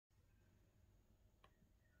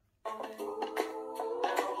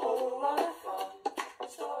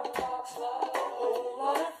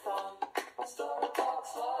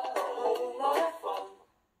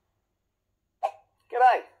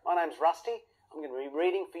name's Rusty. I'm going to be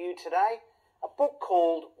reading for you today a book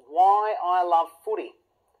called Why I Love Footy,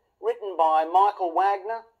 written by Michael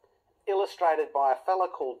Wagner, illustrated by a fella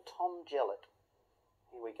called Tom Gillett.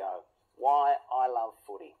 Here we go. Why I Love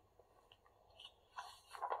Footy.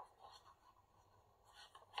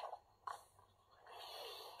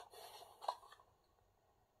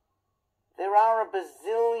 There are a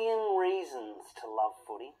bazillion reasons to love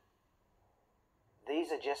footy.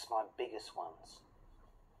 These are just my biggest ones.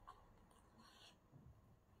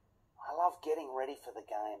 I love getting ready for the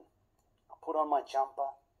game. I put on my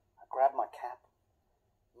jumper, I grab my cap.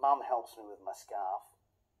 Mum helps me with my scarf.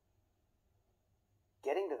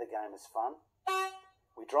 Getting to the game is fun.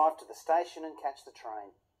 We drive to the station and catch the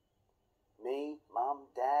train. Me,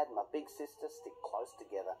 Mum, Dad, and my big sister stick close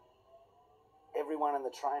together. Everyone in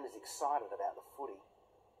the train is excited about the footy.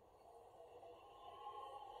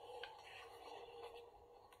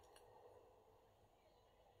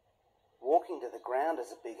 Walking to the ground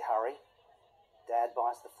is a big hurry. Dad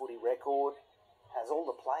buys the footy record, has all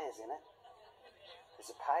the players in it.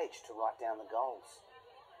 There's a page to write down the goals.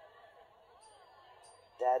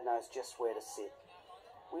 Dad knows just where to sit.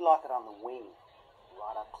 We like it on the wing,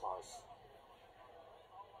 right up close.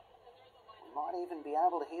 We might even be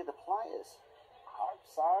able to hear the players. I hope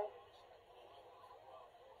so.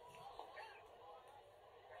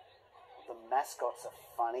 The mascots are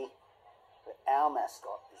funny, but our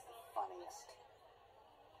mascot is the funniest.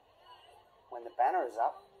 When the banner is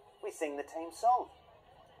up, we sing the team song.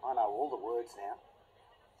 I know all the words now.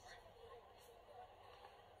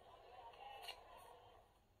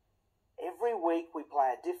 Every week we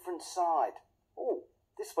play a different side. Oh,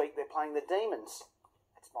 this week they're playing the Demons.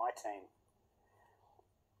 It's my team.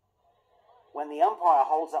 When the umpire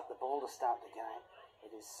holds up the ball to start the game,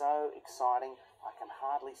 it is so exciting I can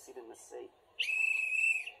hardly sit in the seat.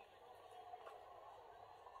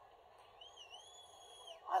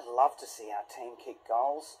 I love to see our team kick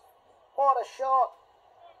goals. What a shot!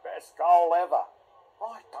 Best goal ever.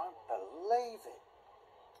 I don't believe it.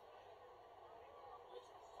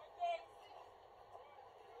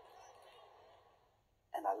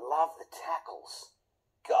 And I love the tackles.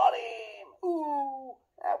 Got him! Ooh,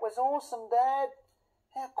 that was awesome, Dad.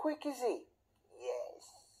 How quick is he? Yes.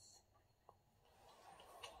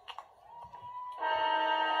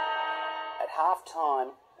 At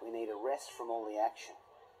half-time, we need a rest from all the action.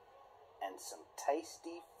 And some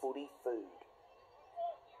tasty footy food.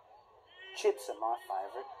 Chips are my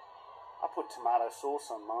favourite. I put tomato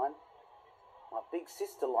sauce on mine. My big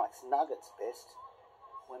sister likes nuggets best.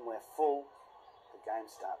 When we're full, the game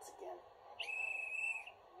starts again.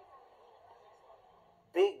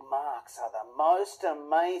 Big marks are the most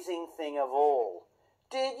amazing thing of all.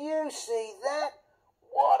 Did you see that?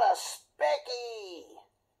 What a specky!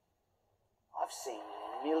 I've seen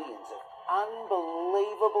millions of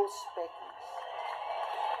unbelievable speckies.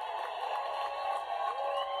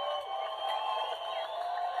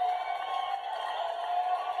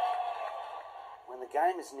 When the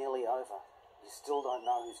game is nearly over, you still don't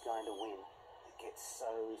know who's going to win. It gets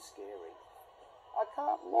so scary. I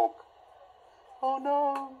can't look. Oh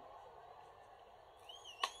no.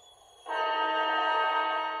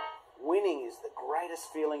 Winning is the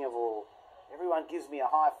greatest feeling of all. Everyone gives me a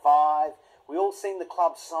high five. We all sing the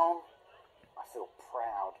club song. I feel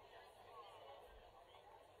proud.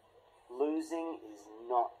 Losing is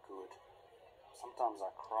not good. Sometimes I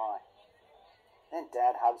cry. Then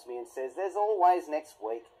Dad hugs me and says, "There's always next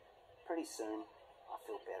week." Pretty soon, I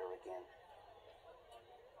feel better again.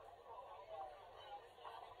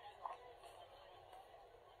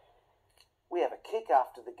 We have a kick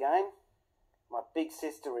after the game. My big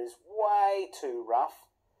sister is way too rough.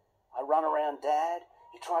 I run around Dad.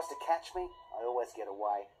 He tries to catch me. I always get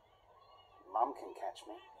away. Mum can catch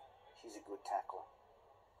me. She's a good tackler.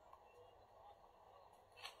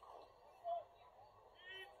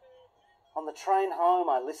 On the train home,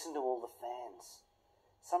 I listen to all the fans.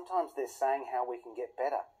 Sometimes they're saying how we can get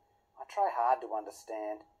better. I try hard to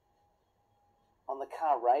understand. On the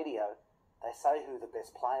car radio, they say who the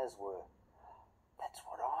best players were. That's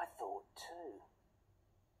what I thought too.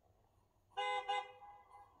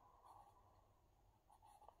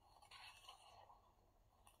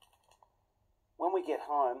 When we get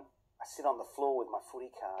home, I sit on the floor with my footy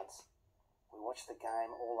cards. We watch the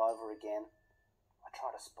game all over again. I try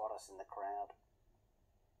to spot us in the crowd.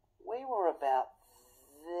 We were about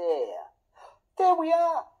there. There we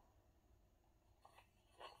are!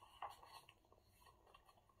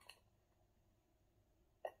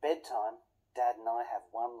 At bedtime, Dad and I have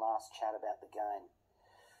one last chat about the game.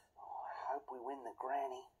 Oh, I hope we win the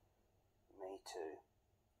granny. Me too.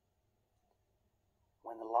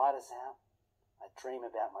 when the light is out, I dream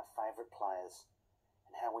about my favourite players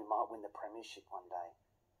and how we might win the premiership one day.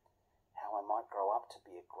 How I might grow up to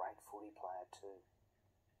be a great footy player too.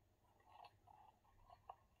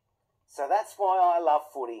 So that's why I love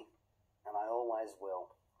footy, and I always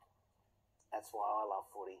will. That's why I love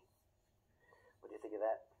footy. What do you think of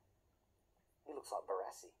that? He looks like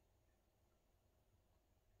Barassi.